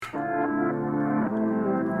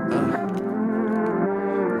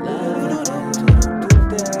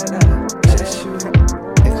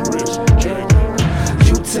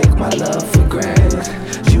love for granted.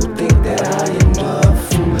 You think that I am a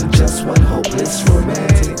fool, just one hopeless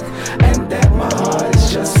romantic, and that my heart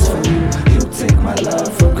is just for you. You take my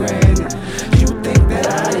love for granted. You think that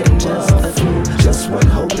I am just a fool, just one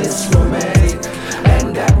hopeless romantic,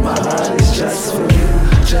 and that my heart is just for you.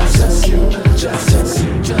 Just you, just you, just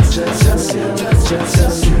you, just you, just you,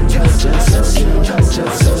 just you, just you.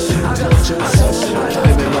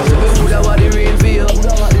 Remember who that was the rain for you?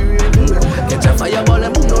 Catch a fireball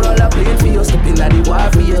and boom down all the plane for you. Stepping at the war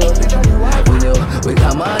for you. When you wake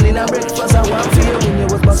up morning and breakfast I want for you. When you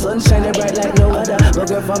was my sunshine and bright like no other. But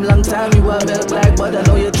girl from long time you were milk like butter.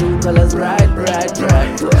 Now your true colors bright, bright,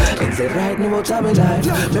 bright. And say right now out of my life.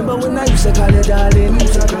 Remember when I used to call you darling?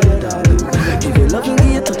 Give you love and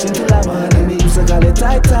give you touching till I want. And me used to call you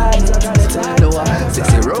tight, tight. No,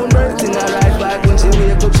 sexy round bird thing I ride back. When she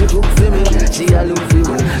wake up she cook for me. She a look for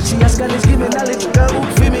me. She ask God give me knowledge to hook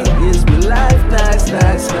for me. It's my life, nice,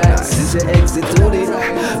 nice, nice. Since you exit to it,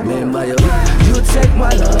 remember you take my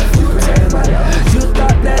love for granted. You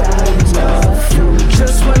thought that I was love you,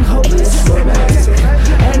 just one hopeless romantic,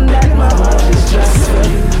 and that my heart is just for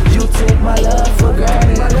you. You take my love for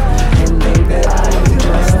granted, and think that I am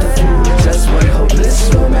just a fool, just one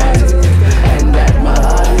hopeless romantic, and that my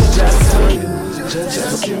heart is just for you.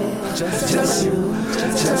 Just you, just you, just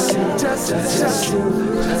you, just you, just you,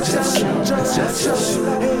 just you, just you, just you.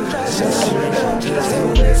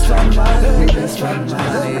 Let's from money, let's from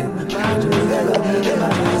money.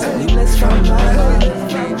 Let's from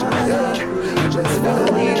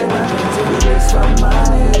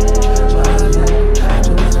money.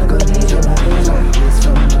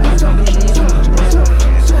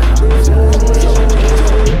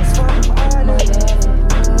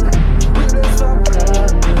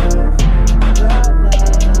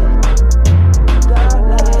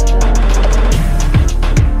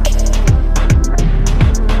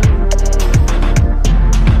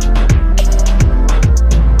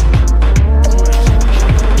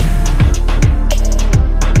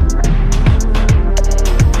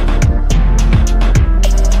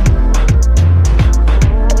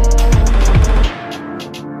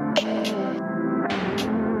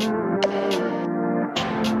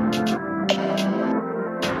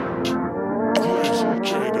 Let's from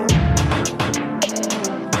Jayden.